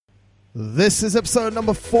This is episode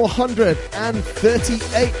number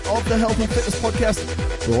 438 of the Health and Fitness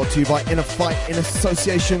Podcast, brought to you by Inner Fight in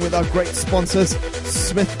association with our great sponsors,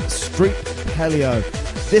 Smith Street Paleo.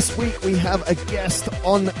 This week we have a guest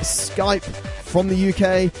on Skype from the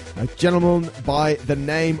UK, a gentleman by the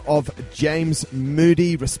name of James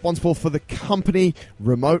Moody, responsible for the company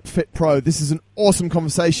Remote Fit Pro. This is an awesome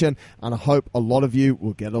conversation, and I hope a lot of you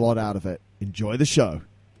will get a lot out of it. Enjoy the show.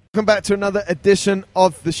 Welcome back to another edition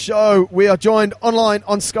of the show. We are joined online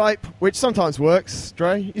on Skype, which sometimes works.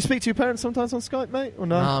 Dre, you speak to your parents sometimes on Skype, mate, or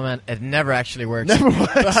no? No, man, it never actually works. Never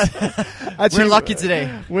works. Actually, we're lucky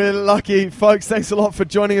today. We're lucky. Folks, thanks a lot for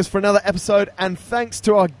joining us for another episode, and thanks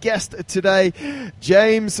to our guest today,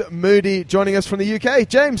 James Moody, joining us from the UK.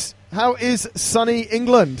 James, how is sunny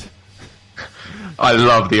England? I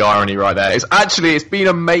love the irony right there. It's been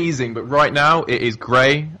amazing, but right now it is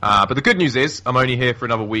grey. But the good news is I'm only here for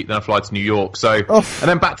another week, then I fly to New York. And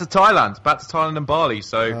then back to Thailand and Bali.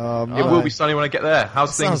 So it will be sunny when I get there.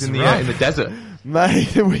 How's things in the desert?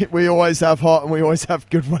 Mate, we always have hot and we always have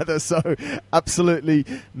good weather, so absolutely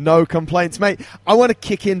no complaints. Mate, I want to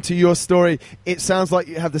kick into your story. It sounds like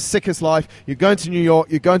you have the sickest life. You're going to New York,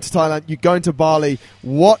 you're going to Thailand, you're going to Bali.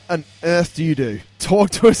 What on earth do you do? Talk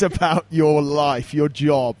to us about your life, your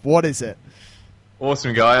job. What is it?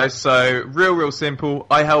 Awesome, guys. So, real simple.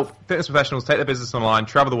 I help fitness professionals take their business online,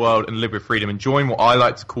 travel the world, and live with freedom, and join what I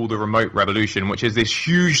like to call the remote revolution, which is this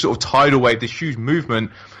huge sort of tidal wave, this huge movement,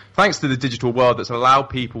 thanks to the digital world, that's allowed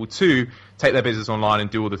people to take their business online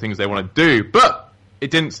and do all the things they want to do. But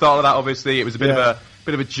it didn't start with that, obviously. It was a bit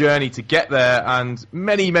of a journey to get there, and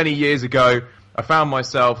many years ago, I found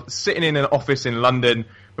myself sitting in an office in London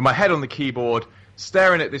with my head on the keyboard,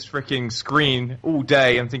 staring at this freaking screen all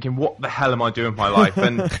day and thinking, what the hell am I doing with my life?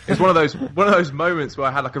 And it's one of those moments where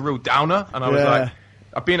I had like a real downer, and I was like,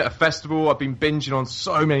 I've been at a festival, I've been binging on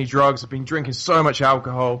so many drugs, I've been drinking so much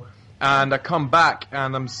alcohol, and I come back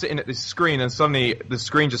and I'm sitting at this screen, and suddenly the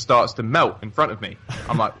screen just starts to melt in front of me.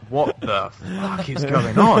 I'm like, what the fuck is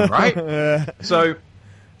going on, right? So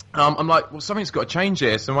I'm like, well, something's got to change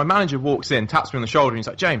here. So my manager walks in, taps me on the shoulder, and he's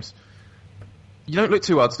like, James, you don't look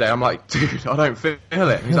too well today. I'm like, dude, I don't feel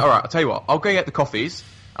it. He's like, all right, I'll tell you what, I'll go get the coffees,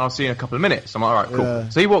 and I'll see you in a couple of minutes. I'm like, all right, cool. Yeah.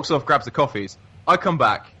 So he walks off, grabs the coffees. I come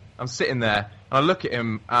back, I'm sitting there, and I look at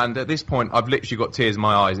him, and at this point, I've literally got tears in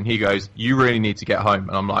my eyes, and he goes, you really need to get home.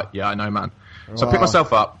 And I'm like, yeah, I know, man. So I pick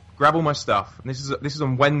myself up, grab all my stuff, and this is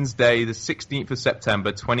on Wednesday, the 16th of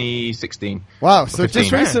September, 2016. Wow, so 15.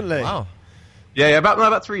 Just recently. Wow. Yeah,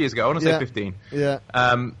 about 3 years ago. I want to say 15. Yeah.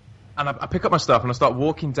 And I pick up my stuff and I start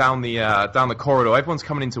walking down the corridor. Everyone's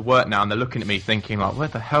coming into work now and they're looking at me thinking like,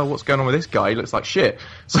 what the hell, what's going on with this guy? He looks like shit.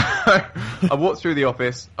 So I walk through the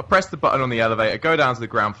office, I press the button on the elevator, go down to the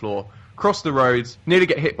ground floor, cross the roads, nearly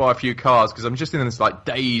get hit by a few cars because I'm just in this like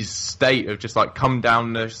dazed state of just like come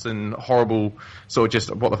downness and horrible sort of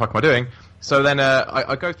just what the fuck am I doing? So then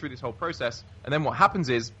I go through this whole process, and then what happens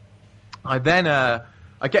is I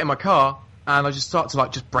get in my car and I just start to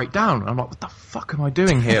like just break down. I'm like, what the fuck am I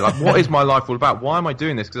doing here? Like, what is my life all about? Why am I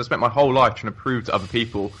doing this? Because I spent my whole life trying to prove to other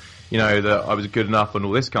people, you know, that I was good enough and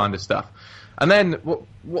all this kind of stuff. And then what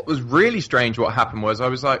was really strange, what happened was I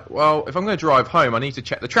was like, well, if I'm going to drive home, I need to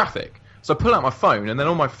check the traffic. So I pull out my phone, and then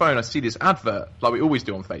on my phone I see this advert, like we always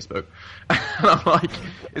do on Facebook. And I'm like,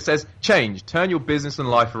 it says, change, turn your business and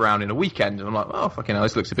life around in a weekend. And I'm like, oh, fucking hell,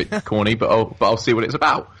 this looks a bit corny, but I'll see what it's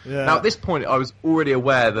about. Yeah. Now, at this point, I was already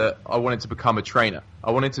aware that I wanted to become a trainer.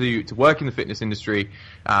 I wanted to work in the fitness industry.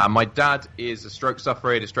 My dad is a stroke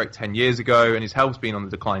sufferer. He had a stroke 10 years ago, and his health's been on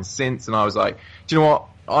the decline since. And I was like, do you know what?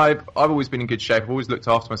 I've always been in good shape. I've always looked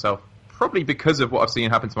after myself, probably because of what I've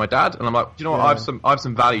seen happen to my dad. And I'm like, do you know what? I have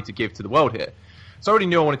some value to give to the world here. So I already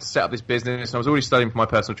knew I wanted to set up this business, and I was already studying for my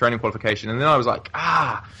personal training qualification. And then I was like,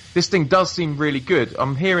 this thing does seem really good.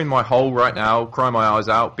 I'm here in my hole right now, crying my eyes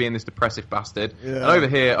out, being this depressive bastard. Yeah. And over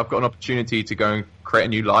here, I've got an opportunity to go and create a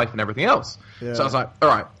new life and everything else. Yeah. So I was like, all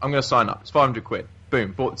right, I'm going to sign up. It's 500 quid.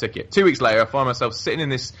 Boom, bought the ticket. 2 weeks later, I find myself sitting in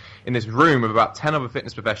this room of about 10 other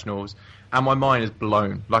fitness professionals, and my mind is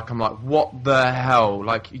blown. Like, I'm like, what the hell?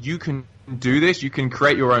 Like, you can do this, you can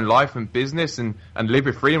create your own life and business and live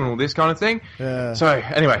with freedom and all this kind of thing. Yeah. So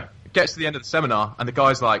anyway, it gets to the end of the seminar, and the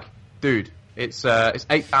guy's like, dude, it's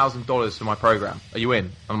 $8,000 for my program. Are you in?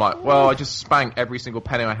 I'm like, well, I just spank every single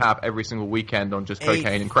penny I have every single weekend on just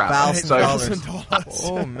cocaine and crap. $8,000.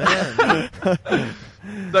 Oh man.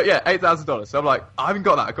 So yeah, $8,000. So I'm like, I haven't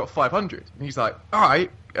got that. I've got 500. And he's like, all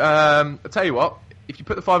right. I'll tell you what. If you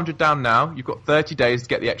put the 500 down now, you've got 30 days to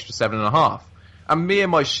get the extra 7.5. And me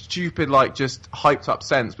and my stupid, like, just hyped up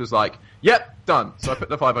sense was like, yep, done. So I put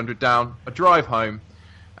the 500 down. I drive home.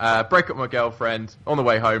 Break up with my girlfriend on the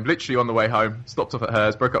way home, literally on the way home. Stopped off at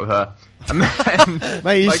hers, broke up with her, and then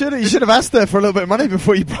Mate, you should have asked her for a little bit of money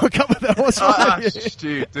before you broke up with her. What's wrong with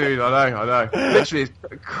you? Dude, I know. Literally, it's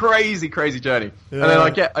a crazy journey. Yeah. And then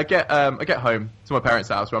I get home to my parents'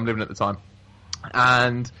 house where I'm living at the time,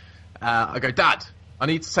 and I go, Dad, I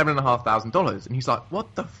need $7,500, and he's like,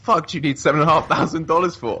 what the fuck do you need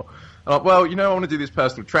 $7,500 for? I'm like, well, I want to do this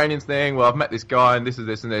personal training thing. Well, I've met this guy, and this is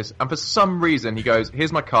this and this. And for some reason, he goes,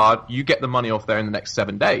 here's my card. You get the money off there in the next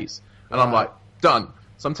 7 days. And I'm like, done.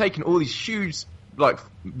 So I'm taking all these huge,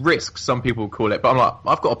 risks, some people would call it. But I'm like,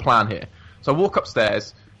 I've got a plan here. So I walk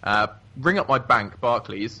upstairs, ring up my bank,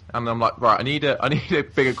 Barclays, and I'm like, right, I need a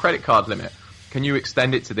bigger credit card limit. Can you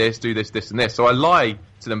extend it to this, do this, this, and this? So I lie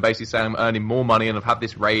to them, basically saying I'm earning more money and I've had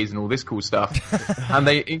this raise and all this cool stuff. And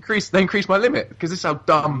they increase my limit, because this is how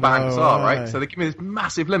dumb banks are, right? So they give me this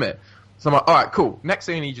massive limit. So I'm like, all right, cool. Next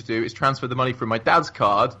thing I need you to do is transfer the money from my dad's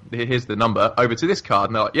card, here's the number, over to this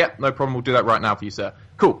card. And they're like, yeah, no problem, we'll do that right now for you, sir.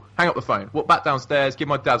 Cool, hang up the phone. Walk back downstairs, give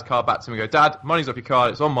my dad's card back to him and go, Dad, money's off your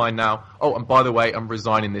card, it's on mine now. Oh, and by the way, I'm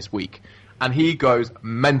resigning this week. And he goes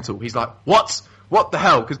mental. He's like, what? What the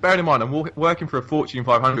hell? Because bearing in mind, I'm working for a Fortune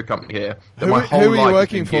 500 company here. That my whole who are you life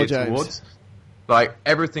working has been for, geared James? towards.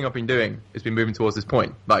 Everything I've been doing has been moving towards this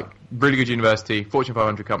point. Really good university, Fortune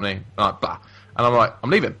 500 company, blah. And I'm like, I'm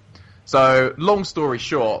leaving. So, long story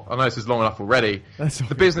short, I know this is long enough already.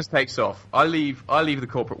 The business takes off. I leave the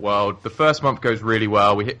corporate world. The first month goes really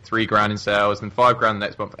well. We hit $3,000 in sales, then $5,000 the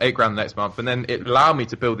next month, $8,000 the next month, and then it allowed me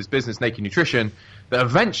to build this business, Naked Nutrition, that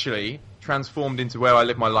eventually transformed into where I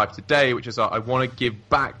live my life today, which is I want to give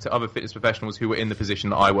back to other fitness professionals who were in the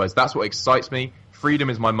position that I was. That's what excites me.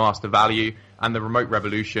 Freedom is my master value, and the remote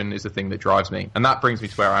revolution is the thing that drives me. And that brings me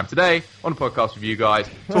to where I am today, on a podcast with you guys,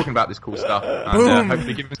 talking about this cool stuff, and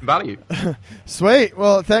hopefully giving some value. Sweet.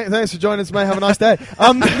 Well, thanks for joining us, mate. Have a nice day.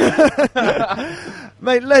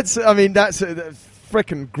 Mate, that's a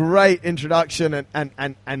freaking great introduction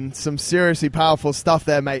and some seriously powerful stuff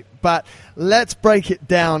there, mate. But let's break it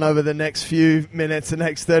down over the next few minutes, the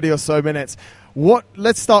next 30 or so minutes.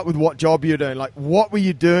 Let's start with what job you're doing. What were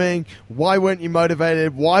you doing? Why weren't you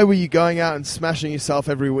motivated? Why were you going out and smashing yourself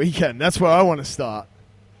every weekend? That's where I want to start.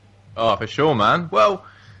 Oh, for sure, man. Well,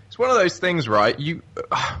 it's one of those things, right?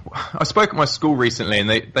 I spoke at my school recently, and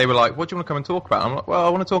they were like, what do you want to come and talk about? I'm like, well, I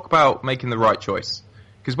want to talk about making the right choice.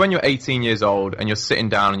 Because when you're 18 years old and you're sitting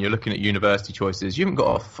down and you're looking at university choices, you haven't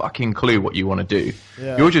got a fucking clue what you want to do.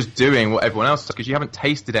 Yeah. You're just doing what everyone else does because you haven't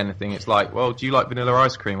tasted anything. It's like, well, do you like vanilla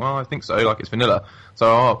ice cream? Well, I think so. It's vanilla.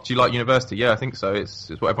 So, do you like university? Yeah, I think so. It's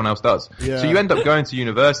what everyone else does. Yeah. So you end up going to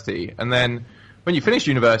university, and then when you finish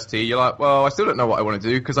university, you're like, well, I still don't know what I want to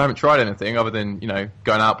do because I haven't tried anything other than,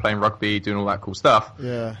 going out, playing rugby, doing all that cool stuff.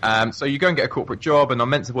 Yeah. So you go and get a corporate job, and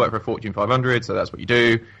I'm meant to work for a Fortune 500, so that's what you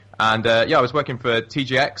do. And I was working for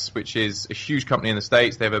TGX, which is a huge company in the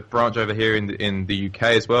States. They have a branch over here in the UK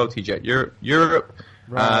as well, TGX Europe.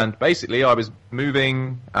 Right. And basically, I was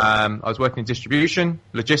moving. I was working in distribution,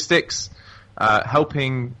 logistics,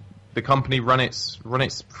 helping the company run its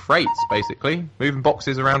freights, basically moving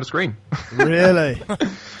boxes around a screen. Really?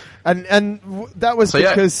 And that was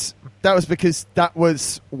because that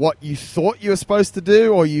was what you thought you were supposed to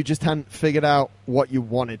do, or you just hadn't figured out what you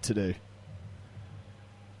wanted to do?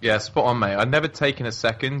 Yeah, spot on, mate. I'd never taken a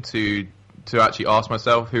second to actually ask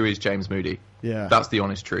myself, who is James Moody? Yeah. That's the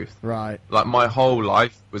honest truth. Right. My whole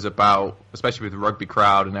life was about, especially with the rugby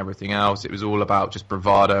crowd and everything else, it was all about just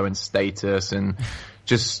bravado and status and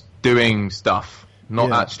just doing stuff,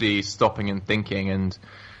 not actually stopping and thinking. And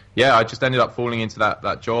yeah, I just ended up falling into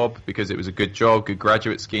that job because it was a good job, good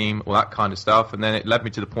graduate scheme, all that kind of stuff. And then it led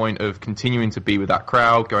me to the point of continuing to be with that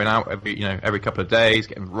crowd, going out every couple of days,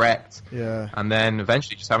 getting wrecked. Yeah. And then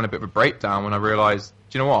eventually just having a bit of a breakdown when I realized,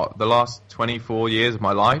 do you know what? The last 24 years of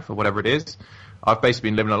my life, or whatever it is, I've basically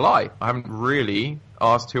been living a lie. I haven't really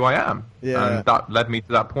asked who I am. Yeah. And that led me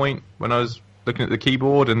to that point when I was looking at the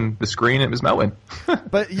keyboard and the screen, it was melting.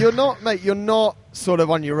 But you're not, mate, you're not sort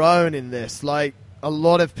of on your own in this. A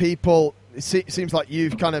lot of people, it seems like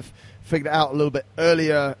you've kind of figured it out a little bit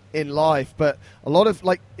earlier in life, but a lot of,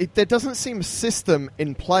 there doesn't seem a system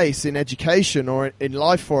in place in education or in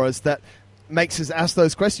life for us that makes us ask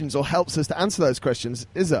those questions or helps us to answer those questions,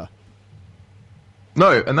 is there?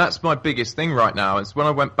 No, and that's my biggest thing right now. Is when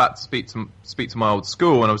I went back to speak to my old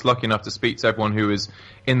school, and I was lucky enough to speak to everyone who was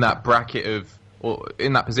in that bracket or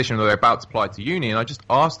in that position where they're about to apply to uni, and I just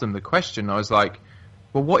asked them the question. I was like,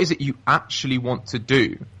 well, what is it you actually want to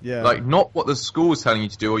do? Yeah. Not what the school is telling you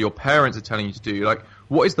to do or your parents are telling you to do.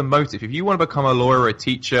 What is the motive? If you want to become a lawyer or a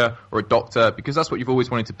teacher or a doctor, because that's what you've always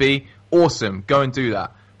wanted to be, awesome, go and do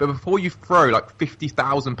that. But before you throw like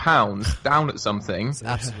 £50,000 down at something,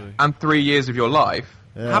 Absolutely. and 3 years of your life,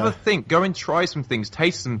 Yeah. have a think. Go and try some things,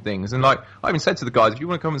 taste some things, and like I even said to the guys, if you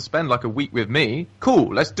want to come and spend like a week with me,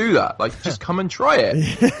 cool, let's do that. Like, just come and try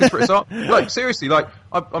it. 'Cause for example, like seriously, like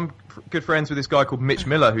I'm good friends with this guy called Mitch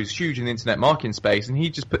Miller, who's huge in the internet marketing space, and he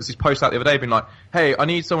just puts his post out the other day, being like, "Hey, I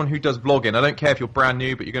need someone who does vlogging. I don't care if you're brand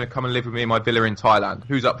new, but you're going to come and live with me in my villa in Thailand.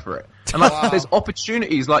 Who's up for it?" And like, there's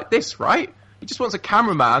opportunities like this, right? He just wants a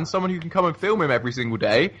cameraman, someone who can come and film him every single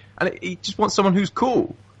day, and he just wants someone who's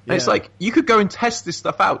cool. And it's like, you could go and test this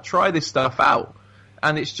stuff out, try this stuff out.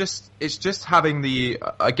 And it's just having the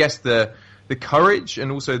courage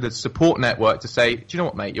and also the support network to say, do you know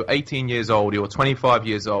what, mate, you're 18 years old, you're 25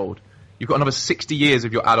 years old, you've got another 60 years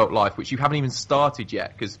of your adult life, which you haven't even started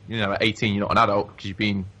yet, because, you know, at 18 you're not an adult, because you've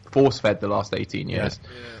been force-fed the last 18 years.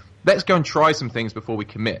 Yeah. Let's go and try some things before we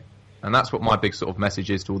commit. And that's what my big sort of message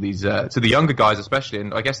is to all these, to the younger guys especially,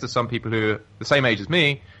 and I guess to some people who are the same age as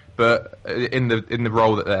me, but in the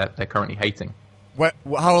role that they're currently hating.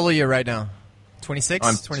 How old are you right now? 26?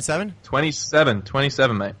 I'm 27?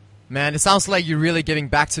 27, mate. Man, it sounds like you're really giving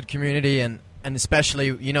back to the community, and especially,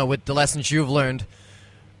 you know, with the lessons you've learned.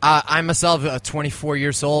 I myself, 24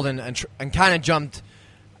 years old, and kind of jumped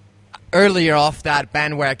earlier off that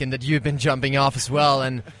bandwagon that you've been jumping off as well,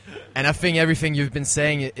 and I think everything you've been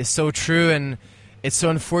saying is so true, and it's so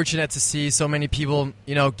unfortunate to see so many people,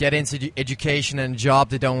 you know, get into education and a job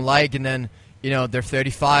they don't like, and then, you know, they're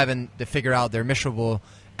 35 and they figure out they're miserable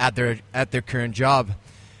at their current job.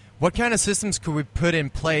 What kind of systems could we put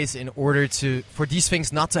in place in order for these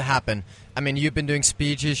things not to happen? I mean, you've been doing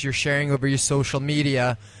speeches, you're sharing over your social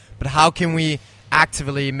media, but how can we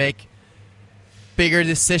actively make bigger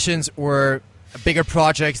decisions or bigger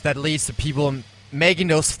projects that leads to people making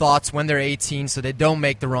those thoughts when they're 18 so they don't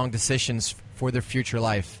make the wrong decisions for their future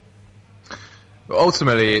life? But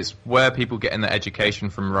ultimately, it's where people get in their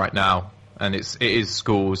education from right now, and it is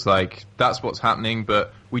schools. Like, that's what's happening.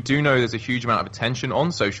 But we do know there's a huge amount of attention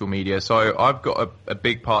on social media, so I've got a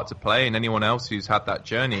big part to play, and anyone else who's had that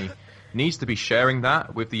journey needs to be sharing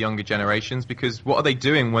that with the younger generations, because what are they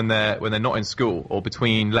doing when they're not in school or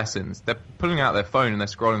between lessons? They're pulling out their phone and they're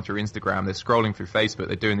scrolling through Instagram, they're scrolling through Facebook,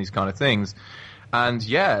 they're doing these kind of things. And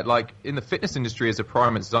yeah, like in the fitness industry as a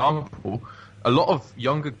prime example, a lot of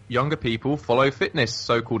younger people follow fitness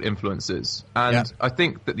so-called influencers. And I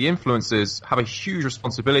think that the influencers have a huge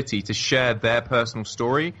responsibility to share their personal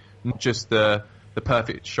story, not just the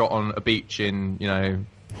perfect shot on a beach in, you know,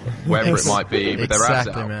 wherever it might be with their abs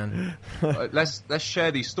out. Man. Let's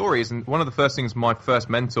share these stories. And one of the first things my first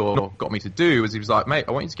mentor got me to do was he was like, mate,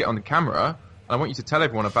 I want you to get on the camera and I want you to tell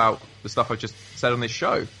everyone about the stuff I just said on this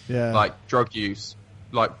show. Yeah. Like drug use,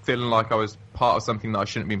 like feeling like I was part of something that I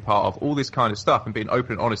shouldn't have been part of, all this kind of stuff, and being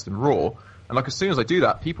open and honest and raw. And like as soon as I do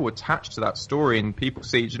that, people attach to that story and people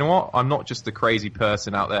see, do you know what? I'm not just the crazy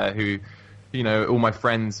person out there who, you know, all my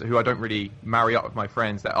friends who I don't really marry up with my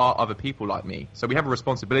friends. There are other people like me. So we have a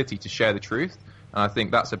responsibility to share the truth. And I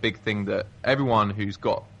think that's a big thing that everyone who's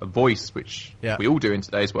got a voice, which we all do in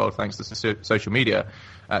today's world, thanks to social media,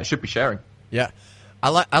 should be sharing. Yeah. I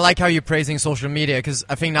like how you're praising social media, because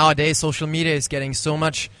I think nowadays social media is getting so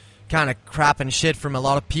much kind of crap and shit from a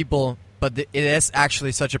lot of people, but it is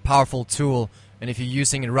actually such a powerful tool, and if you're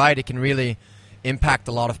using it right, it can really impact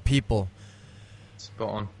a lot of people. Spot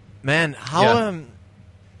on. Man,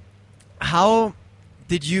 how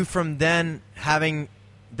did you, from then having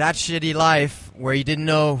that shitty life where you didn't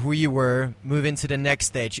know who you were, move into the next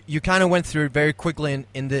stage? You kind of went through it very quickly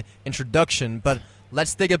in the introduction, but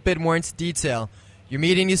let's dig a bit more into detail. You're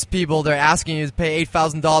meeting these people, they're asking you to pay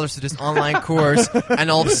 $8,000 to this online course, and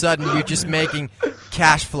all of a sudden you're just making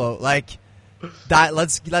cash flow. Like, that,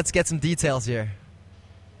 let's get some details here.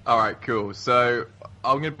 All right, cool. So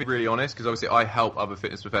I'm going to be really honest, because obviously I help other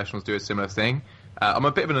fitness professionals do a similar thing. I'm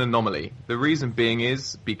a bit of an anomaly. The reason being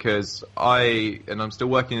is because I'm still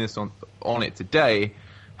working this on it today,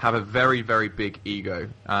 have a very, very big ego,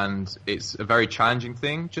 and it's a very challenging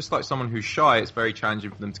thing. Just like someone who's shy, it's very challenging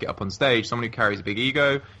for them to get up on stage. Someone who carries a big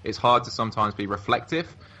ego, it's hard to sometimes be reflective,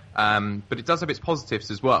 but it does have its positives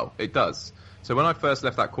as well. It does. So when I first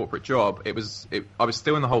left that corporate job, I was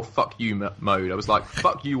still in the whole fuck you mode. I was like,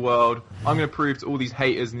 fuck you world, I'm going to prove to all these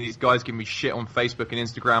haters and these guys giving me shit on Facebook and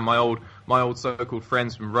Instagram, my old so-called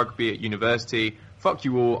friends from rugby at university, fuck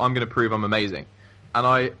you all, I'm going to prove I'm amazing. And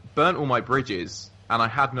I burnt all my bridges, and I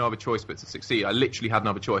had no other choice but to succeed. I literally had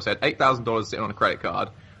no other choice. I had $8,000 sitting on a credit card.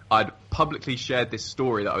 I'd publicly shared this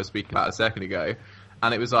story that I was speaking about a second ago,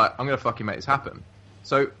 and it was like, I'm going to fucking make this happen.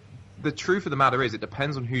 So the truth of the matter is, it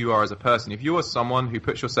depends on who you are as a person. If you are someone who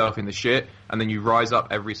puts yourself in the shit and then you rise up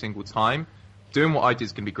every single time, doing what I did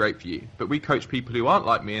is going to be great for you. But we coach people who aren't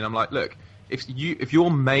like me, and I'm like, look, if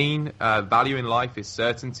your main value in life is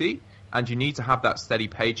certainty, and you need to have that steady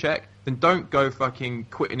paycheck, then don't go fucking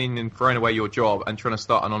quitting and throwing away your job and trying to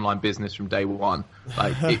start an online business from day one.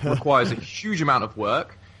 Like, it requires a huge amount of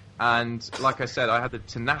work. And like I said, I had the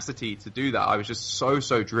tenacity to do that. I was just so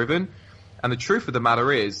driven. And the truth of the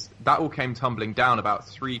matter is, that all came tumbling down about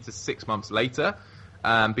 3 to 6 months later,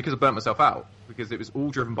 because I burnt myself out. Because it was all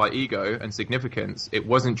driven by ego and significance. It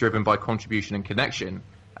wasn't driven by contribution and connection,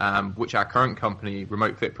 which our current company,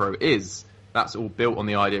 Remote Fit Pro, is. That's all built on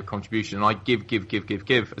the idea of contribution. And I give,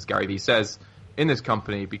 as Gary Vee says, in this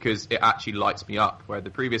company because it actually lights me up, where the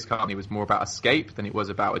previous company was more about escape than it was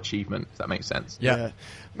about achievement, if that makes sense. Yeah.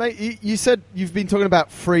 Mate, you said you've been talking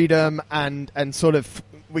about freedom and sort of,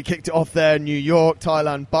 we kicked it off there, New York,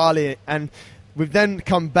 Thailand, Bali, and we've then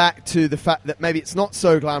come back to the fact that maybe it's not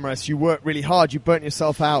so glamorous. You work really hard, you burnt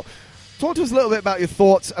yourself out. Talk to us a little bit about your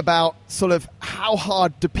thoughts about sort of how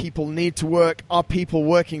hard do people need to work? Are people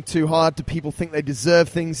working too hard? Do people think they deserve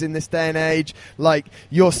things in this day and age? Like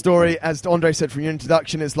your story, as Andre said from your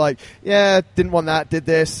introduction, is like, yeah, didn't want that, did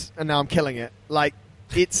this, and now I'm killing it. Like,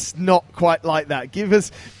 it's not quite like that.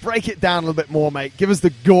 Break it down a little bit more, mate. Give us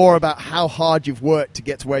the gore about how hard you've worked to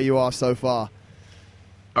get to where you are so far.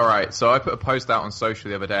 All right, so I put a post out on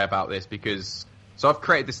social the other day about this because... So I've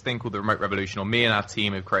created this thing called the Remote Revolution, or me and our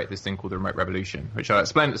team have created this thing called the Remote Revolution, which I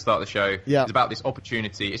explained at the start of the show. Yeah. It's about this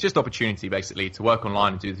opportunity. It's just opportunity, basically, to work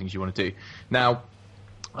online and do the things you want to do. Now,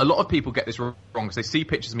 a lot of people get this wrong because they see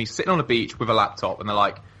pictures of me sitting on a beach with a laptop, and they're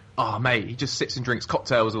like, oh, mate, he just sits and drinks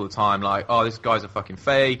cocktails all the time. Like, oh, this guy's a fucking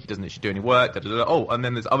fake. He doesn't actually do any work. Da, da, da. Oh, and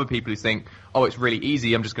then there's other people who think, oh, it's really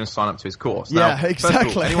easy. I'm just going to sign up to his course. Yeah, now,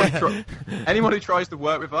 exactly. First of all, anyone who tries to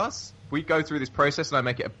work with us, we go through this process and I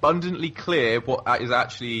make it abundantly clear what is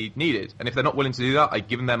actually needed. And if they're not willing to do that, I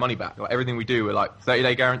give them their money back. Like, everything we do, we're like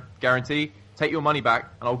 30-day guarantee. Take your money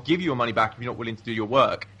back, and I'll give you your money back if you're not willing to do your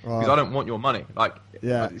work. Because I don't want your money. Like,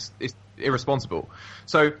 it's irresponsible.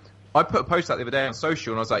 So I put a post out the other day on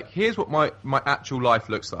social, and I was like, here's what my actual life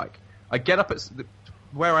looks like. I get up at...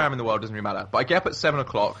 Where I am in the world doesn't really matter. But I get up at 7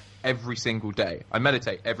 o'clock every single day. I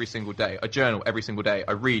meditate every single day. I journal every single day.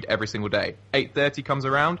 I read every single day. 8:30 comes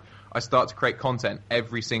around. I start to create content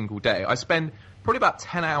every single day. I spend probably about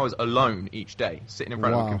 10 hours alone each day, sitting in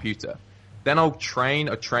front of a computer. Then I'll train.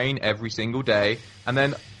 I train every single day. And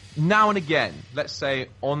then now and again, let's say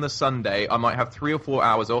on the Sunday, I might have 3 or 4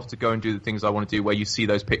 hours off to go and do the things I want to do where you see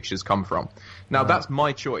those pictures come from. Now, that's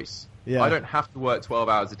my choice. Yeah. I don't have to work 12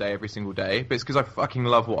 hours a day every single day, but it's because I fucking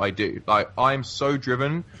love what I do. Like, I'm so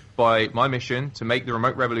driven by my mission to make the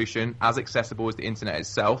remote revolution as accessible as the internet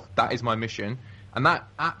itself. That is my mission. And that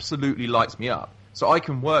absolutely lights me up. So I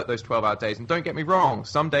can work those 12-hour days. And don't get me wrong,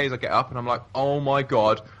 some days I get up and I'm like, oh my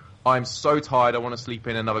God, I'm so tired, I want to sleep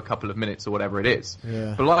in another couple of minutes or whatever it is.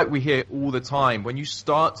 Yeah. But like we hear all the time, when you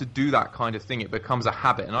start to do that kind of thing, it becomes a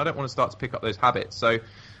habit. And I don't want to start to pick up those habits. So,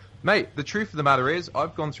 mate, the truth of the matter is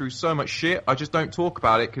I've gone through so much shit, I just don't talk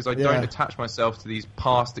about it because I don't attach myself to these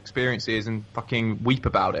past experiences and fucking weep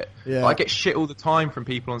about it. Yeah. I get shit all the time from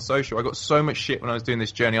people on social. I got so much shit when I was doing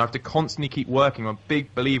this journey. I have to constantly keep working. I'm a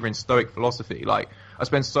big believer in Stoic philosophy. Like, I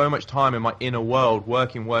spend so much time in my inner world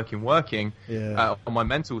working on my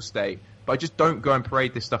mental state. But I just don't go and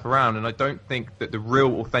parade this stuff around, and I don't think that the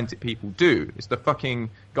real authentic people do. It's the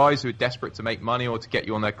fucking guys who are desperate to make money or to get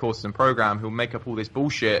you on their courses and program who'll make up all this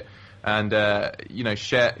bullshit and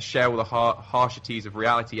share all the harshities of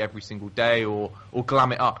reality every single day or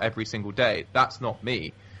glam it up every single day. That's not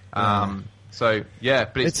me. So yeah,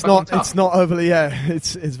 but it's not tough. It's not overly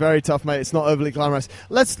it's very tough, mate. It's not overly glamorous.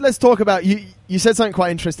 Let's talk about you. You said something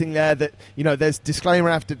quite interesting there that, you know, there's disclaimer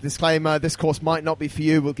after disclaimer. This course might not be for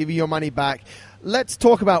you. We'll give you your money back. Let's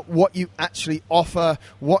talk about what you actually offer.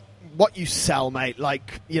 What you sell, mate.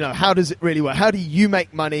 Like, you know, how does it really work? How do you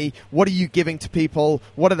make money? What are you giving to people?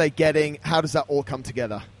 What are they getting? How does that all come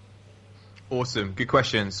together? Awesome. Good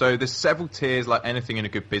question. So there's several tiers, like anything in a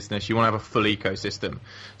good business. You want to have a full ecosystem.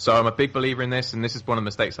 So I'm a big believer in this, and this is one of the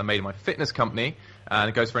mistakes I made in my fitness company, and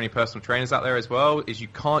it goes for any personal trainers out there as well, is you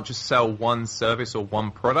can't just sell one service or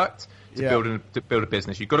one product to build a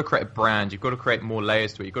business. You've got to create a brand. You've got to create more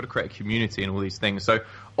layers to it. You've got to create a community and all these things. So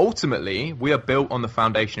ultimately, we are built on the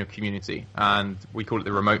foundation of community, and we call it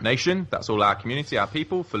the Remote Nation. That's all our community, our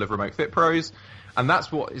people, full of remote fit pros, and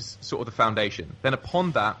that's what is sort of the foundation. Then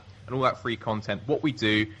upon that, and all that free content, what we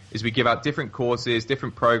do is we give out different courses,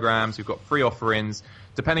 different programs. We've got free offerings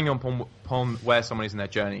depending upon where someone is in their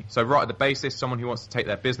journey. So right at the basis, someone who wants to take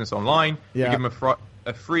their business online, we give them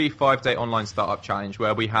a free 5-day online startup challenge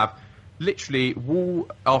where we have literally wall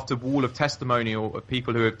after wall of testimonial of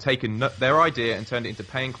people who have taken their idea and turned it into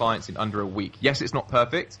paying clients in under a week. Yes, it's not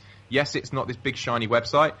perfect. Yes, it's not this big shiny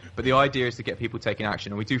website, but the idea is to get people taking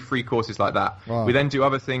action, and we do free courses like that. Wow. We then do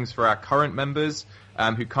other things for our current members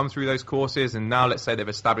who come through those courses, and now let's say they've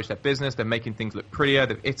established their business, they're making things look prettier,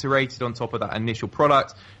 they've iterated on top of that initial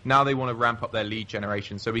product. Now they want to ramp up their lead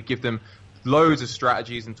generation, so we give them loads of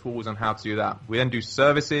strategies and tools on how to do that. We then do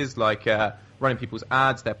services like running people's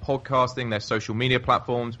ads, their podcasting, their social media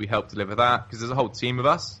platforms. We help deliver that because there's a whole team of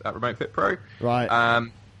us at Remote Fit Pro. Right.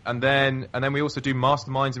 And then we also do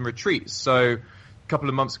masterminds and retreats. So a couple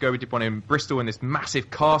of months ago, we did one in Bristol in this massive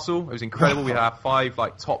castle. It was incredible. We had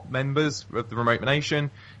 5 top members of the Remote Nation.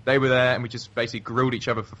 They were there, and we just basically grilled each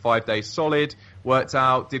other for 5 days solid, worked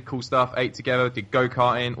out, did cool stuff, ate together, did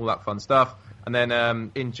go-karting, all that fun stuff. And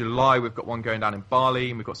then in July, we've got one going down in Bali,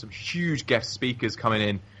 and we've got some huge guest speakers coming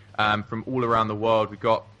in from all around the world. We've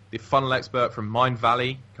got the funnel expert from Mind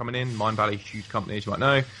Valley coming in. Mind Valley, huge company, as you might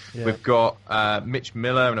know. Yeah. We've got Mitch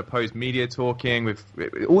Miller and Opposed Media talking. With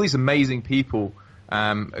all these amazing people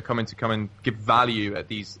are coming to come and give value at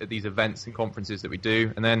these events and conferences that we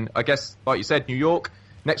do. And then, I guess, like you said, New York.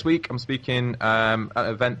 Next week, I'm speaking at an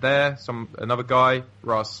event there. Another guy,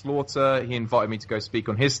 Ras Slaughter, he invited me to go speak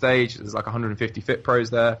on his stage. There's like 150 Fit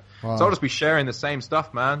Pros there. Wow. So I'll just be sharing the same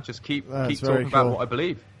stuff, man. Just keep talking about what I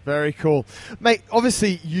believe. Very cool. Mate,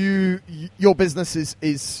 obviously, your business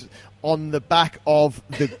is on the back of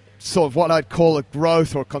the sort of what I'd call a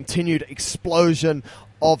growth or a continued explosion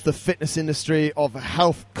of the fitness industry, of a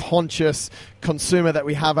health-conscious consumer that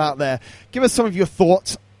we have out there. Give us some of your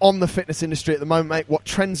thoughts on the fitness industry at the moment, mate. What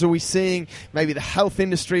trends are we seeing? Maybe the health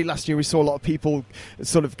industry. Last year we saw a lot of people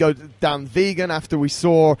sort of go down vegan after we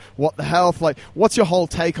saw What the Health. Like, what's your whole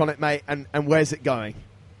take on it, mate, and where's it going?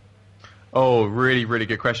 Oh, really, really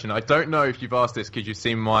good question. I don't know if you've asked this because you've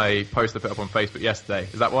seen my post I put up on Facebook yesterday.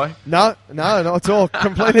 Is that why? No, not at all.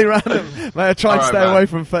 Completely random. Mate, I try and stay away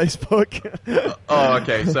from Facebook. Oh,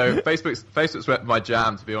 okay. So Facebook's my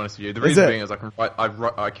jam, to be honest with you. The reason being is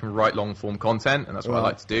I can write long form content, and that's what I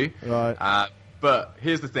like to do. Right. But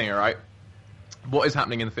here's the thing, all right? What is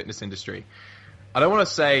happening in the fitness industry? I don't want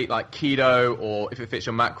to say like keto or if it fits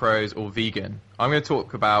your macros or vegan. I'm going to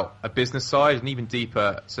talk about a business side and even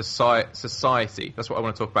deeper society. That's what I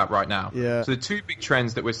want to talk about right now. Yeah. So the 2 big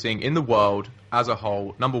trends that we're seeing in the world as a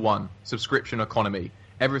whole, number 1, subscription economy.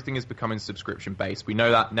 Everything is becoming subscription based. We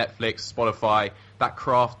know that Netflix, Spotify, that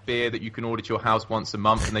craft beer that you can order to your house once a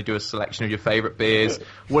month and they do a selection of your favorite beers,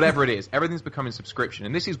 whatever it is, everything's becoming subscription.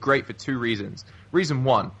 And this is great for 2 reasons. Reason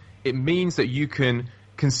 1, it means that you can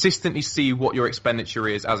consistently see what your expenditure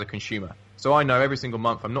is as a consumer. So I know every single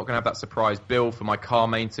month I'm not going to have that surprise bill for my car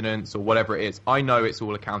maintenance or whatever it is. I know it's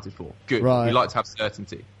all accounted for. Good. Right. We like to have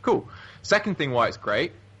certainty. Cool. Second thing why it's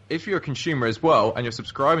great, if you're a consumer as well and you're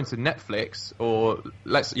subscribing to Netflix, or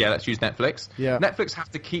let's use Netflix. Yeah. Netflix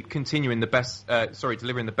have to keep continuing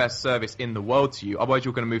delivering the best service in the world to you. Otherwise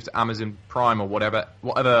you're going to move to Amazon Prime or whatever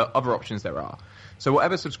other options there are. So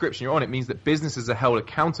whatever subscription you're on, it means that businesses are held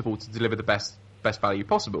accountable to deliver the best value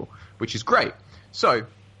possible, which is great. So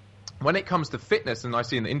when it comes to fitness, and I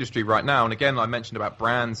see in the industry right now, and again I mentioned about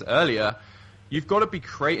brands earlier, you've got to be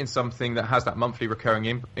creating something that has that monthly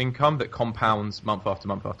recurring income that compounds month after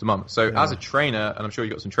month after month. So as a trainer, and I'm sure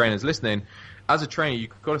you've got some trainers listening, as a trainer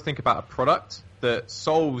you've got to think about a product that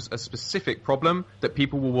solves a specific problem that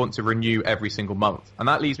people will want to renew every single month. And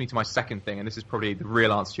that leads me to my second thing, and this is probably the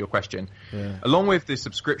real answer to your question. Yeah. Along with the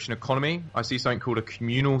subscription economy, I see something called a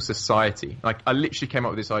communal society. Like, I literally came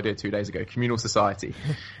up with this idea 2 days ago, communal society.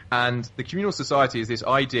 And the communal society is this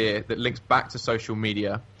idea that links back to social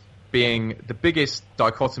media being the biggest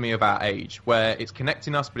dichotomy of our age, where it's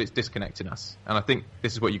connecting us, but it's disconnecting us. And I think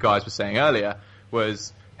this is what you guys were saying earlier,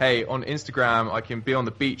 was, hey, on Instagram, I can be on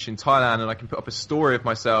the beach in Thailand and I can put up a story of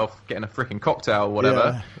myself getting a freaking cocktail or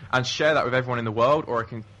whatever and share that with everyone in the world, or I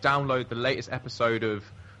can download the latest episode of,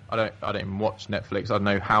 I don't even watch Netflix, I don't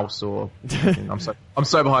know, House, or I'm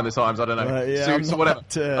so behind the times, I don't know, Suits or whatever.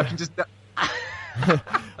 I can just...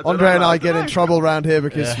 Andre and I get in trouble around here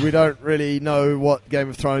because we don't really know what Game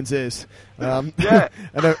of Thrones is. And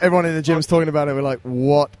everyone in the gym's talking about it. We're like,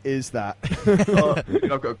 what is that?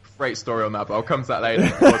 I've got a great story on that, but I'll come to that later.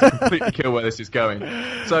 I was completely kill where this is going.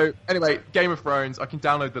 So anyway, Game of Thrones, I can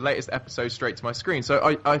download the latest episode straight to my screen.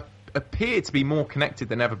 So I appear to be more connected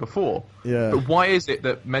than ever before. Yeah. But why is it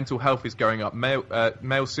that mental health is going up?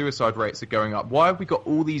 Male suicide rates are going up. Why have we got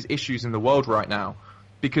all these issues in the world right now?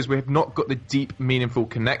 Because we have not got the deep, meaningful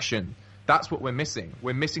connection. That's what we're missing.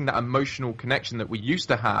 We're missing that emotional connection that we used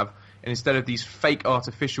to have, and instead of these fake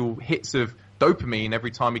artificial hits of dopamine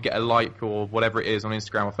every time you get a like or whatever it is on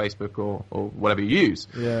Instagram or Facebook or whatever you use.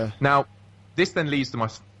 Yeah. Now, this then leads to my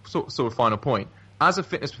sort of final point. As a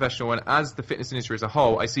fitness professional and as the fitness industry as a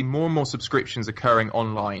whole, I see more and more subscriptions occurring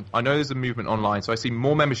online. I know there's a movement online, so I see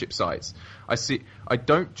more membership sites. I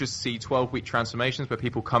don't just see 12-week transformations where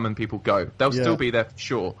people come and people go. They'll still be there for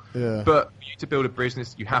sure. Yeah. But for you to build a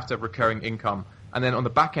business, you have to have recurring income. And then on the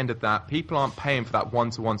back end of that, people aren't paying for that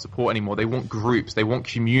one-to-one support anymore. They want groups. They want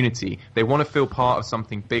community. They want to feel part of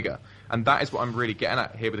something bigger. And that is what I'm really getting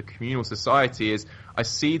at here with the communal society is I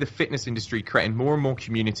see the fitness industry creating more and more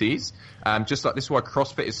communities. Just like this is why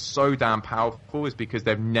CrossFit is so damn powerful is because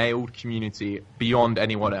they've nailed community beyond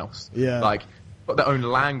anyone else. Yeah. Like, got their own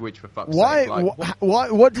language for fuck's sake. Like,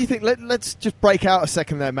 what do you think? Let's just break out a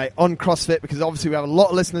second there, mate, on CrossFit, because obviously we have a lot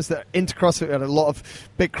of listeners that are into CrossFit. We have a lot of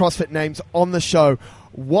big CrossFit names on the show.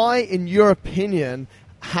 Why, in your opinion,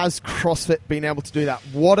 has CrossFit been able to do that?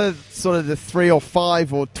 What are sort of the 3 or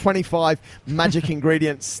 5 or 25 magic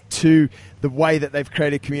ingredients to the way that they've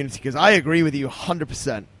created community? Because I agree with you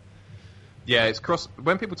 100%. Yeah, it's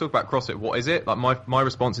when people talk about CrossFit, what is it? Like my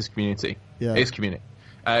response is community. Yeah. It's community.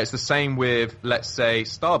 It's the same with, let's say,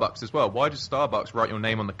 Starbucks as well. Why does Starbucks write your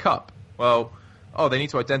name on the cup? Well, they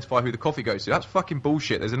need to identify who the coffee goes to. That's fucking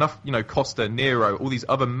bullshit. There's enough, Costa, Nero, all these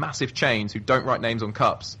other massive chains who don't write names on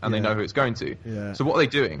cups and they know who it's going to. Yeah. So what are they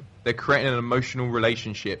doing? They're creating an emotional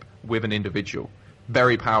relationship with an individual.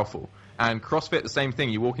 Very powerful. And CrossFit, the same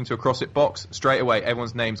thing. You walk into a CrossFit box, straight away,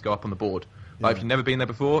 everyone's names go up on the board. Like, if you've never been there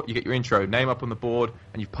before, you get your intro, name up on the board,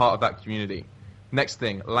 and you're part of that community. Next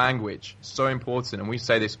thing, language. So important. And we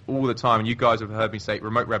say this all the time. And you guys have heard me say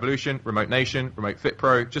Remote Revolution, Remote Nation, Remote Fit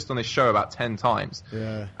Pro, just on this show about 10 times.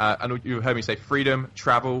 Yeah. And you've heard me say freedom,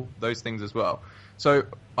 travel, those things as well. So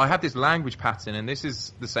I have this language pattern, and this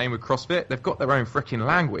is the same with CrossFit. They've got their own freaking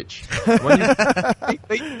language.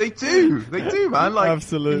 They do, man. Like,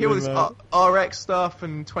 absolutely, you hear all this RX stuff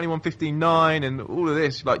and 2159 and all of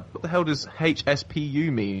this. Like, what the hell does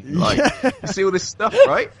HSPU mean? Like, you see all this stuff,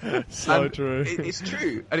 right? So and true. It's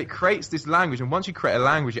true, and it creates this language. And once you create a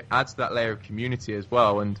language, it adds to that layer of community as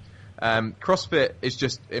well. And CrossFit is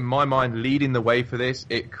just, in my mind, leading the way for this.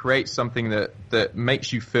 It creates something that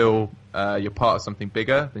makes you feel you're part of something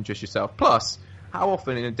bigger than just yourself. Plus, how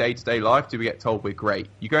often in a day-to-day life do we get told we're great?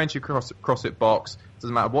 You go into your CrossFit box,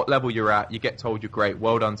 doesn't matter what level you're at, you get told you're great,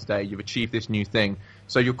 well done today, you've achieved this new thing.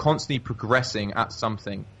 So you're constantly progressing at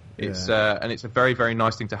something. It's and it's a very, very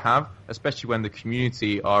nice thing to have, especially when the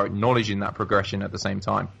community are acknowledging that progression at the same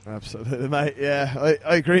time. Absolutely, mate. Yeah,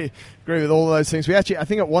 I agree with all of those things. We actually, I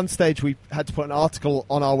think at one stage we had to put an article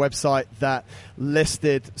on our website that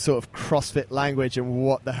listed sort of CrossFit language and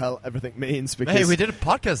what the hell everything means. Because hey, we did a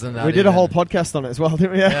podcast on that. We did a whole podcast on it as well,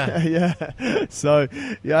 didn't we? Yeah. Yeah. So,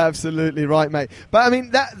 yeah, absolutely right, mate. But I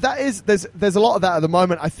mean, that is there's a lot of that at the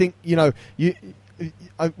moment. I think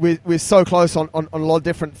we're so close on a lot of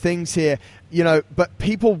different things here, but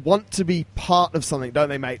people want to be part of something, don't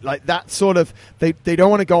they, mate? Like that sort of, they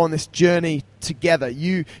don't want to go on this journey together.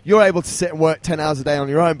 You're able to sit and work 10 hours a day on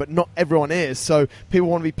your own, but not everyone is. So people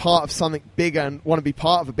want to be part of something bigger and want to be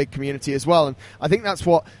part of a big community as well. And I think that's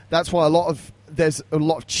why there's a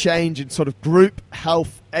lot of change in sort of group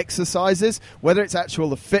health exercises, whether it's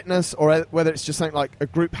the fitness or whether it's just something like a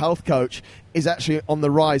group health coach is actually on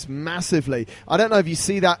the rise massively. I don't know if you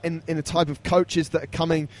see that in the type of coaches that are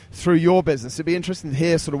coming through your business. It'd be interesting to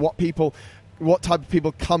hear sort of what type of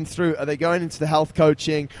people come through. Are they going into the health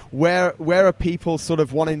coaching? Where are people sort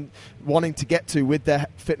of wanting to get to with their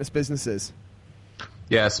fitness businesses?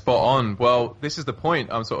 Yeah, spot on. Well, this is the point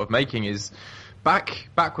I'm sort of making is Back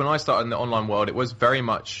when I started in the online world, it was very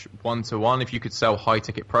much one-to-one. If you could sell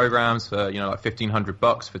high-ticket programs for, like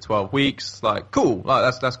 $1,500 for 12 weeks, like, cool,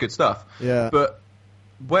 like that's good stuff. Yeah. But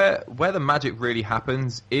where the magic really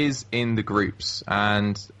happens is in the groups.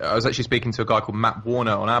 And I was actually speaking to a guy called Matt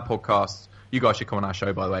Warner on our podcast. You guys should come on our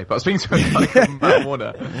show, by the way. But I was speaking to a guy called Matt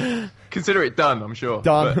Warner. Consider it done, I'm sure.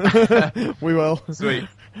 Done. But, we will. Sweet.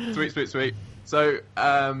 So,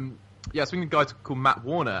 yeah, speaking to a guy called Matt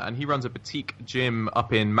Warner, and he runs a boutique gym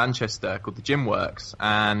up in Manchester called the Gym Works,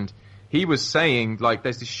 and he was saying, like,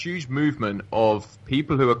 there's this huge movement of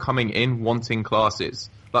people who are coming in wanting classes.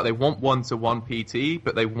 Like, they want one-to-one PT,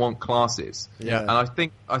 but they want classes. Yeah. And I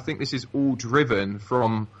think this is all driven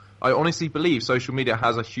from, I honestly believe social media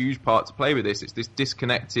has a huge part to play with this. It's this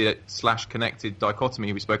disconnected/connected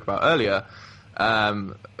dichotomy we spoke about earlier.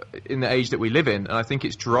 In the age that we live in, and I think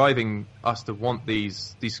it's driving us to want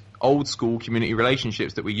these old school community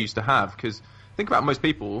relationships that we used to have. Because think about most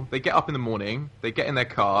people. They get up in the morning, they get in their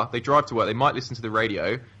car, they drive to work, they might listen to the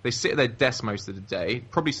radio, they sit at their desk most of the day,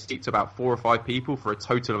 probably speak to about 4 or 5 people for a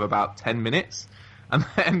total of about 10 minutes. And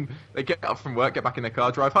then they get up from work, get back in their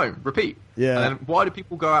car, drive home, repeat. Yeah. And then why do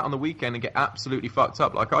people go out on the weekend and get absolutely fucked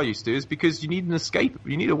up like I used to? Is because you need an escape.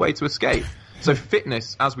 You need a way to escape. So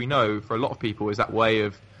fitness, as we know, for a lot of people, is that way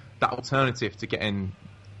of, that alternative to getting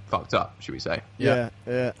fucked up, should we say. Yeah.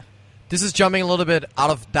 This is jumping a little bit out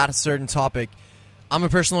of that certain topic. I'm a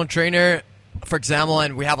personal trainer, for example,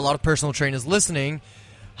 and we have a lot of personal trainers listening.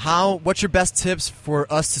 What's your best tips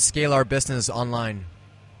for us to scale our business online?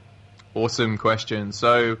 Awesome question.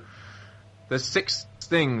 So there's 6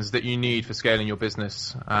 things that you need for scaling your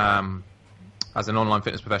business as an online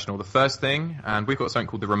fitness professional. The first thing, and we've got something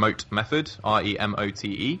called the remote method,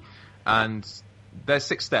 REMOTE, and there's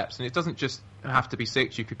 6 steps, and it doesn't just have to be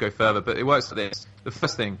 6, you could go further, but it works like this. The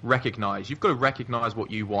first thing, recognize. You've got to recognize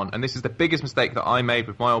what you want, and this is the biggest mistake that I made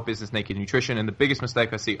with my old business, Naked Nutrition, and the biggest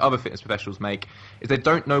mistake I see other fitness professionals make is they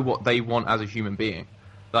don't know what they want as a human being.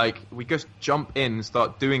 Like, we just jump in and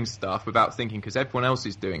start doing stuff without thinking because everyone else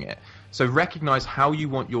is doing it. So recognize how you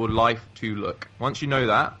want your life to look. Once you know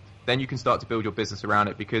that, then you can start to build your business around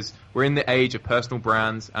it, because we're in the age of personal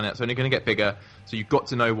brands and it's only going to get bigger. So you've got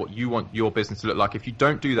to know what you want your business to look like. If you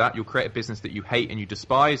don't do that, you'll create a business that you hate and you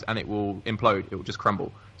despise, and it will implode. It will just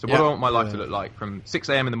crumble. So what do I want my life to look like? From 6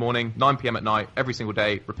 a.m. in the morning, 9 p.m. at night, every single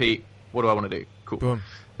day, repeat. What do I want to do? Cool. Boom.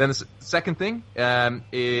 Then the second thing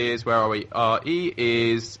is, where are we? E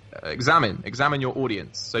is examine. Examine your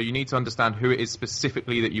audience. So you need to understand who it is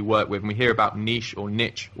specifically that you work with. And we hear about niche or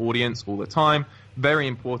niche audience all the time. Very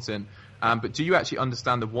important. But do you actually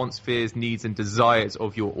understand the wants, fears, needs, and desires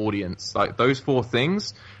of your audience? Like those 4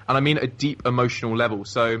 things. And I mean at a deep emotional level.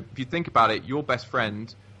 So if you think about it, your best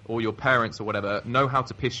friend or your parents or whatever know how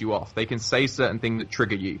to piss you off. They can say certain things that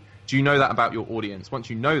trigger you. Do you know that about your audience? Once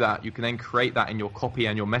you know that, you can then create that in your copy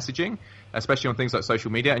and your messaging, especially on things like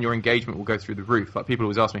social media, and your engagement will go through the roof. Like, people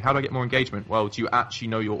always ask me, how do I get more engagement? Well, do you actually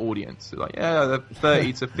know your audience? Like, yeah, they're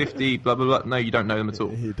 30 to 50, blah, blah, blah. No, you don't know them at all.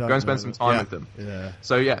 Go and spend some time with them. Yeah.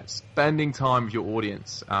 So, yeah, spending time with your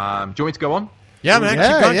audience. Do you want me to go on? Yeah, man.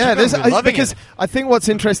 Keep going. Loving because it. I think what's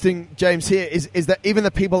interesting, James, here is that even the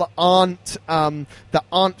people that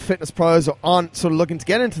aren't fitness pros or aren't sort of looking to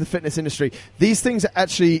get into the fitness industry, these things are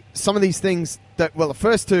actually some of these things that, well, the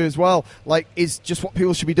first 2 as well, like, is just what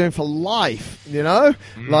people should be doing for life. You know,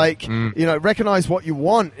 you know, recognize what you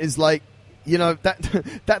want is like. You know,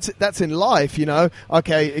 that's in life, you know.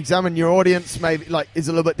 Okay, examine your audience, maybe, like, is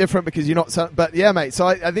a little bit different because you're not, but yeah, mate. So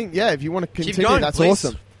I think, yeah, if you want to continue, going, that's please.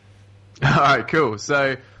 awesome. All right, cool.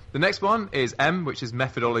 So the next one is M, which is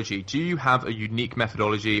methodology. Do you have a unique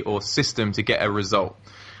methodology or system to get a result?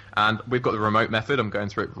 And we've got the remote method. I'm going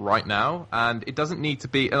through it right now. And it doesn't need to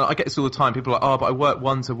be, and I get this all the time. People are like, oh, but I work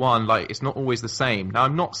one-to-one. Like, it's not always the same. Now,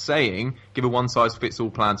 I'm not saying give a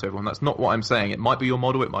one-size-fits-all plan to everyone. That's not what I'm saying. It might be your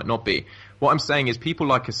model. It might not be. What I'm saying is people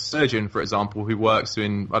like a surgeon, for example, who works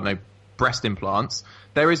in, I don't know, breast implants,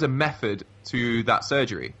 there is a method to that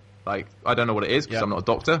surgery. Like, I don't know what it is because I'm not a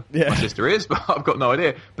doctor. Yeah. My sister is, but I've got no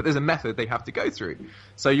idea. But there's a method they have to go through.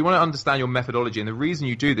 So you want to understand your methodology. And the reason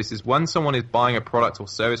you do this is when someone is buying a product or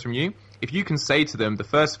service from you, if you can say to them, the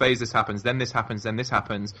first phase this happens, then this happens, then this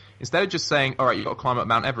happens, instead of just saying, all right, you've got to climb up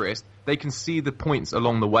Mount Everest, they can see the points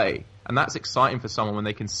along the way. And that's exciting for someone when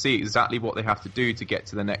they can see exactly what they have to do to get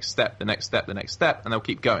to the next step, the next step, the next step, and they'll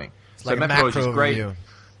keep going. It's so like methodology is great. Overview.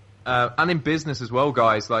 And in business as well,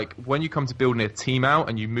 guys, like when you come to building a team out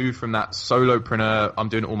and you move from that solopreneur, I'm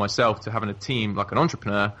doing it all myself, to having a team like an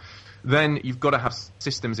entrepreneur, then you've got to have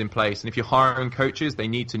systems in place. And if you're hiring coaches, they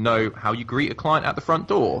need to know how you greet a client at the front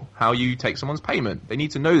door, how you take someone's payment. They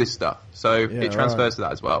need to know this stuff. So it transfers to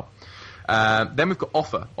that as well. Then we've got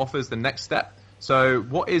offer. Offer is the next step. So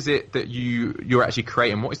what is it that you're actually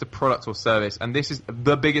creating? What is the product or service? And this is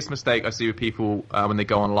the biggest mistake I see with people when they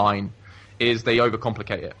go online, is they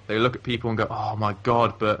overcomplicate it. They look at people and go, oh my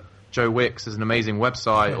God, but Joe Wicks is an amazing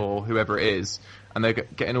website, or whoever it is, and they're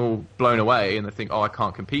getting all blown away and they think, oh, I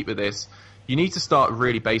can't compete with this. You need to start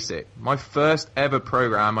really basic. My first ever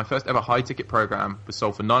program, my first ever high ticket program was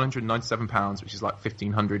sold for £997, which is like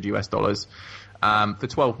 $1,500 US, for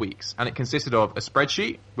 12 weeks. And it consisted of a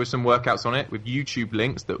spreadsheet with some workouts on it with YouTube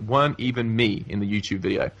links that weren't even me in the YouTube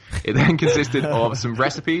video. It then consisted of some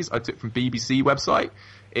recipes I took from BBC website.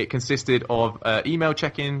 It consisted of email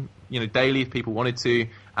check-in, daily if people wanted to,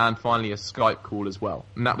 and finally a Skype call as well.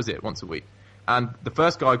 And that was it, once a week. And the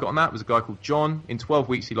first guy I got on that was a guy called John. In 12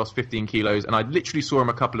 weeks, he lost 15 kilos. And I literally saw him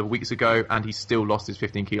a couple of weeks ago, and he still lost his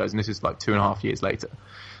 15 kilos. And this is like 2.5 years later.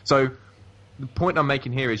 So the point I'm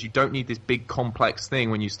making here is you don't need this big complex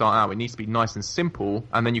thing when you start out. It needs to be nice and simple,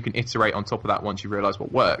 and then you can iterate on top of that once you realize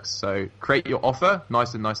what works. So create your offer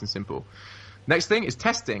nice and simple. Next thing is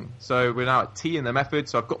testing. So we're now at T in the method.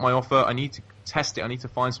 So I've got my offer. I need to test it. I need to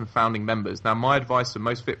find some founding members. Now, my advice for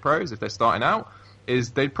most fit pros, if they're starting out,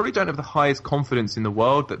 is they probably don't have the highest confidence in the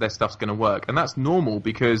world that their stuff's going to work. And that's normal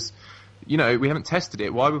because, we haven't tested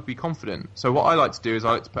it. Why would we be confident? So what I like to do is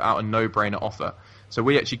I like to put out a no-brainer offer. So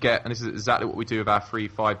we actually get, and this is exactly what we do with our free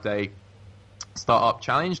 5-day startup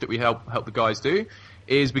challenge that we help the guys do,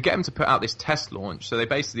 is we get them to put out this test launch. So they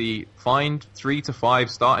basically find 3 to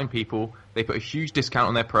 5 starting people. They put a huge discount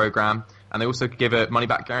on their program, and they also give a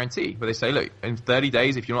money-back guarantee where they say, look, in 30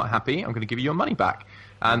 days, if you're not happy, I'm going to give you your money back.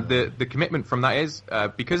 And the commitment from that is,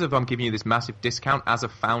 because I'm giving you this massive discount as a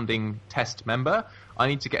founding test member, I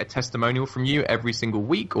need to get a testimonial from you every single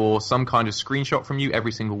week or some kind of screenshot from you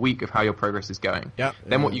every single week of how your progress is going. Yep.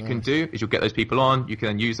 Then what you can do is you'll get those people on. You can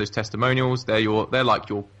then use those testimonials. They're like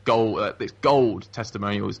your gold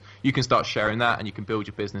testimonials. You can start sharing that, and you can build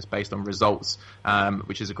your business based on results,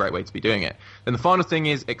 which is a great way to be doing it. Then the final thing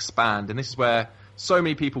is expand, and this is where so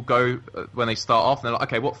many people go when they start off, and they're like,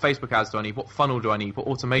 okay, what Facebook ads do I need? What funnel do I need? What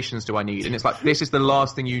automations do I need? And it's like, this is the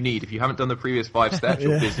last thing you need. If you haven't done the previous 5 steps,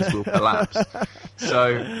 your business will collapse.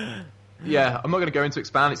 So, yeah, I'm not going to go into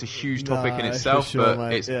expand. It's a huge topic in itself, but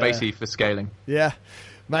mate. It's basically for scaling. Yeah.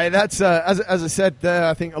 Mate, that's as I said there,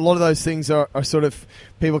 I think a lot of those things are sort of,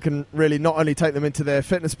 people can really not only take them into their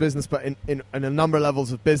fitness business, but in a number of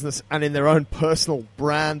levels of business and in their own personal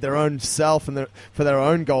brand, their own self, and for their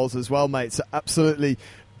own goals as well, mate. So absolutely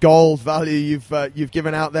gold value you've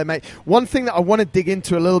given out there, mate. One thing that I want to dig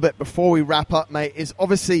into a little bit before we wrap up, mate, is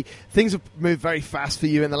obviously things have moved very fast for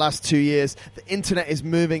you in the last 2 years. The internet is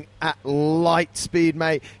moving at light speed,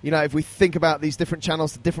 mate. If we think about these different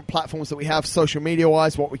channels, the different platforms that we have social media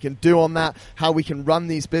wise, what we can do on that, how we can run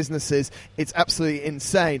these businesses, it's absolutely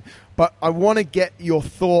insane. But I want to get your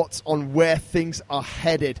thoughts on where things are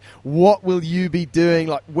headed. What will you be doing?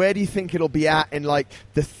 Like, where do you think it'll be at in like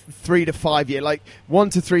the 3 to 5 year? Like 1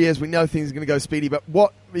 to 3 years, we know things are going to go speedy. But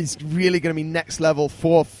what is really going to be next level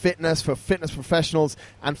for fitness professionals,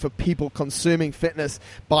 and for people consuming fitness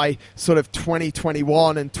by sort of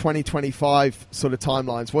 2021 and 2025 sort of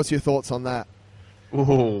timelines? What's your thoughts on that?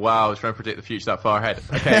 Oh wow! I was trying to predict the future that far ahead.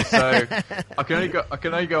 Okay, so I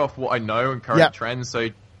can only go off what I know and current trends. So.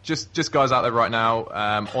 Just guys out there right now,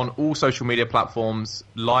 on all social media platforms,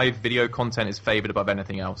 live video content is favored above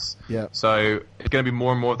anything else. Yeah. So it's going to be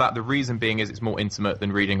more and more of that. The reason being is it's more intimate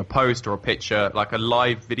than reading a post or a picture, like a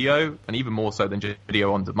live video, and even more so than just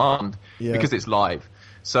video on demand, because it's live.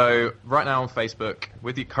 So right now on Facebook,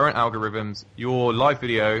 with the current algorithms, your live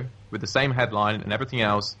video with the same headline and everything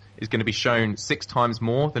else is going to be shown 6 times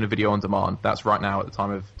more than a video on demand. That's right now at the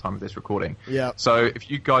time of this recording. Yeah. So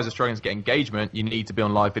if you guys are struggling to get engagement, you need to be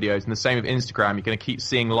on live videos. And the same with Instagram. You're going to keep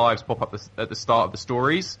seeing lives pop up at the start of the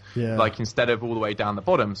stories, like instead of all the way down the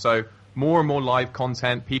bottom. So more and more live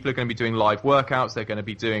content. People are going to be doing live workouts. They're going to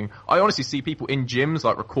be doing... I honestly see people in gyms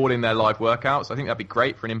like recording their live workouts. I think that'd be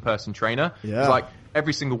great for an in-person trainer. Yeah. It's like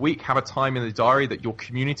every single week, have a time in the diary that your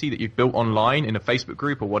community that you've built online in a Facebook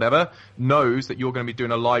group or whatever knows that you're going to be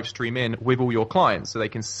doing a live stream in with all your clients, so they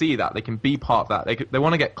can see that, they can be part of that. They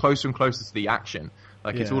want to get closer and closer to the action.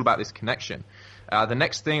 It's all about this connection. The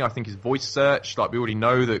next thing I think is voice search. Like we already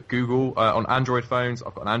know that Google on Android phones,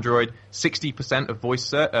 I've got an Android, 60% of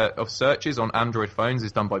voice of searches on Android phones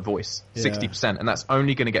is done by voice. 60%, and that's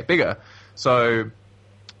only going to get bigger. So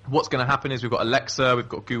what's going to happen is we've got Alexa, we've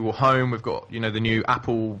got Google Home, we've got the new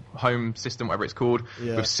Apple Home system, whatever it's called,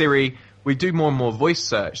 with Siri. We do more and more voice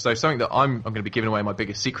search. So something that I'm going to be giving away my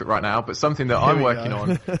biggest secret right now, but something that I'm working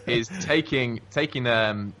on is taking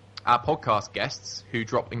our podcast guests who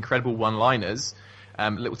drop incredible one-liners, a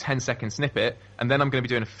little 10-second snippet, and then I'm going to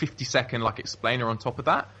be doing a 50-second explainer on top of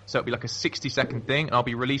that. So it'll be like a 60-second thing, and I'll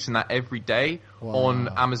be releasing that every day on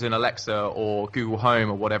Amazon Alexa or Google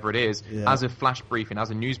Home or whatever it is as a flash briefing,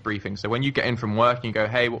 as a news briefing. So when you get in from work and you go,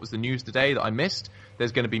 hey, what was the news today that I missed?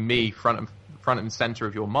 There's going to be me front and center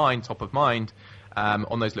of your mind, top of mind,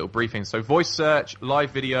 on those little briefings. So voice search,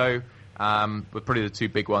 live video, were probably the 2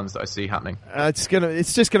 big ones that I see happening.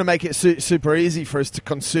 It's just gonna make it super easy for us to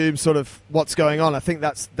consume sort of what's going on. I think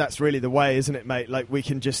that's really the way, isn't it, mate? Like we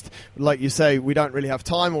can just, like you say, we don't really have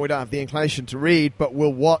time or we don't have the inclination to read, but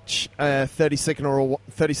we'll watch a 30-second or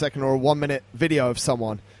a 1-minute video of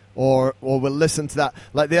someone or we'll listen to that.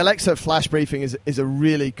 Like the Alexa flash briefing is a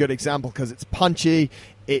really good example because it's punchy.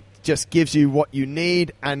 It just gives you what you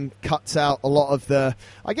need and cuts out a lot of the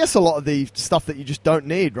stuff that you just don't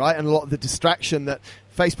need, right? And a lot of the distraction that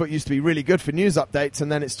Facebook used to be really good for news updates,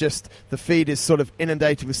 and then it's just the feed is sort of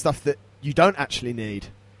inundated with stuff that you don't actually need.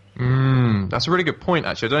 That's a really good point,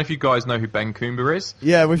 actually. I don't know if you guys know who Ben Coomber is.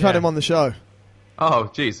 Yeah, we've had him on the show.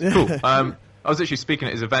 Oh, geez, cool. I was actually speaking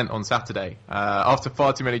at his event on Saturday after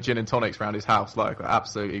far too many gin and tonics around his house. Like,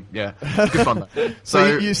 absolutely, yeah. It's good fun, though.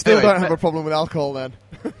 So you still don't have a problem with alcohol, then?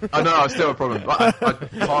 I know, I still have a problem. I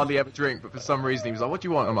hardly ever drink, but for some reason he was like, what do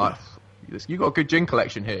you want? I'm like, you got a good gin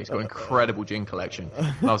collection here. He's got an incredible gin collection.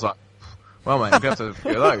 And I was like, well, mate, I'm going to have to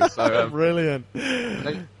get those. So, brilliant.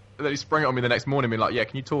 Then he sprung it on me the next morning, being like, yeah,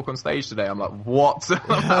 can you talk on stage today? I'm like, what?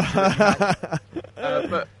 But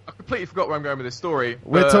I completely forgot where I'm going with this story.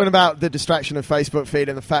 We're talking about the distraction of Facebook feed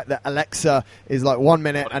and the fact that Alexa is like 1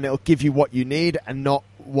 minute and it'll give you what you need and not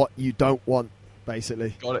what you don't want,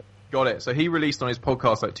 basically. Got it. So he released on his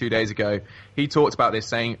podcast like 2 days ago, he talked about this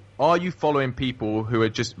saying, are you following people who are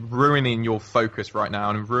just ruining your focus right now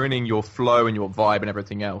and ruining your flow and your vibe and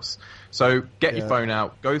everything else? So get your phone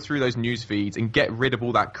out, go through those news feeds and get rid of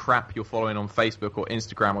all that crap you're following on Facebook or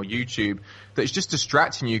Instagram or YouTube that's just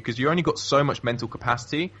distracting you because you only got so much mental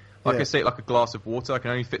capacity. Like I say, like a glass of water, I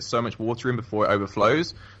can only fit so much water in before it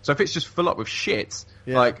overflows. So if it's just full up with shit,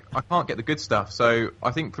 like I can't get the good stuff. So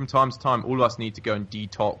I think from time to time, all of us need to go and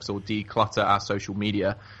detox or declutter our social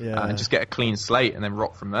media and just get a clean slate and then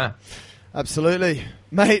rock from there. Absolutely.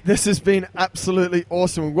 Mate, this has been absolutely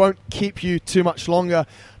awesome. We won't keep you too much longer,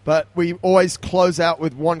 but we always close out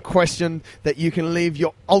with one question that you can leave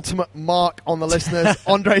your ultimate mark on the listeners.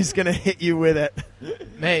 Andre's going to hit you with it.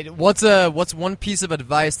 Mate, what's one piece of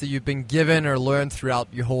advice that you've been given or learned throughout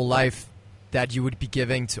your whole life that you would be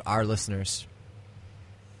giving to our listeners?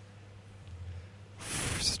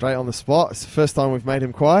 Straight on the spot. It's the first time we've made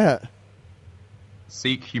him quiet.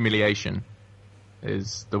 Seek humiliation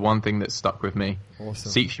is the one thing that stuck with me.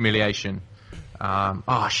 Awesome. Seek humiliation.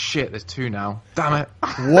 Shit, there's two now. Damn it.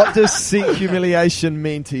 What does seek humiliation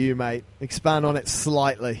mean to you, mate? Expand on it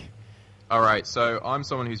slightly. All right, so I'm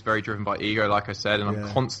someone who's very driven by ego, like I said, and I'm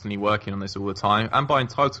constantly working on this all the time, and by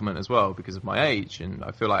entitlement as well, because of my age, and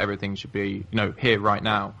I feel like everything should be, here right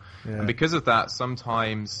now. Yeah. And because of that,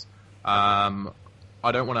 sometimes I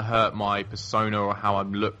don't want to hurt my persona or how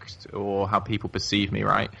I'm looked or how people perceive me,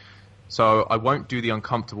 right? So I won't do the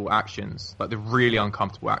uncomfortable actions, like the really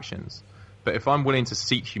uncomfortable actions. But if I'm willing to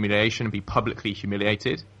seek humiliation and be publicly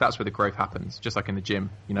humiliated, that's where the growth happens. Just like in the gym,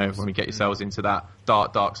 when we get yourselves into that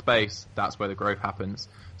dark space, that's where the growth happens.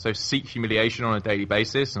 So seek humiliation on a daily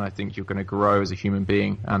basis, and I think you're going to grow as a human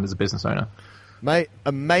being and as a business owner. Mate,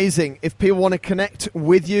 amazing. If people want to connect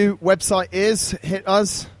with you, website is, hit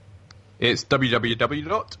us. It's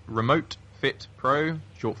www.remotefitpro,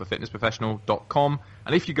 short for fitnessprofessional.com.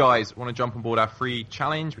 And if you guys want to jump on board our free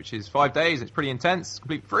challenge, which is 5 days, it's pretty intense,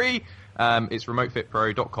 completely free, it's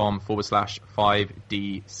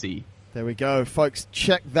remotefitpro.com/5DC. There we go, folks.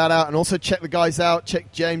 Check that out. And also check the guys out.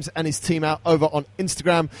 Check James and his team out over on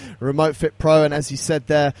Instagram, Remote Fit Pro. And as he said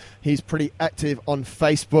there, he's pretty active on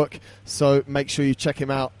Facebook. So make sure you check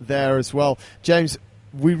him out there as well. James,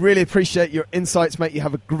 we really appreciate your insights, mate. You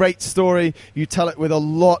have a great story. You tell it with a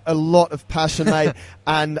lot of passion, mate.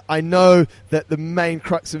 And I know that the main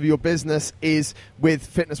crux of your business is with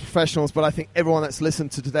fitness professionals, but I think everyone that's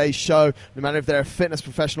listened to today's show, no matter if they're a fitness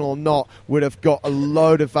professional or not, would have got a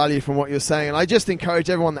load of value from what you're saying. And I just encourage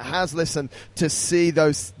everyone that has listened to see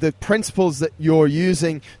the principles that you're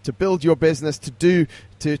using to build your business, to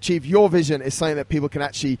achieve your vision is something that people can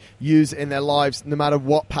actually use in their lives, no matter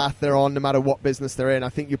what path they're on, no matter what business they're in. I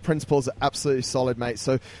think your principles are absolutely solid, mate.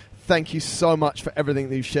 So thank you so much for everything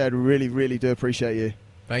that you've shared. We really, really do appreciate you.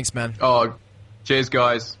 Thanks, man. Oh, cheers,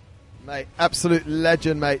 guys. Mate, absolute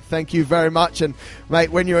legend, mate. Thank you very much. And,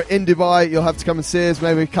 mate, when you're in Dubai, you'll have to come and see us.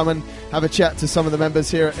 Maybe come and have a chat to some of the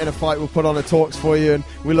members here at Inner Fight. We'll put on a talks for you, and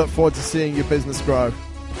we look forward to seeing your business grow.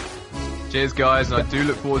 Cheers, guys, and I do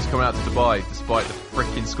look forward to coming out to Dubai, despite the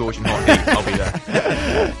freaking scorching hot heat. I'll be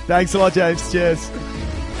there. Thanks a lot, James. Cheers.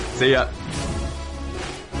 See ya.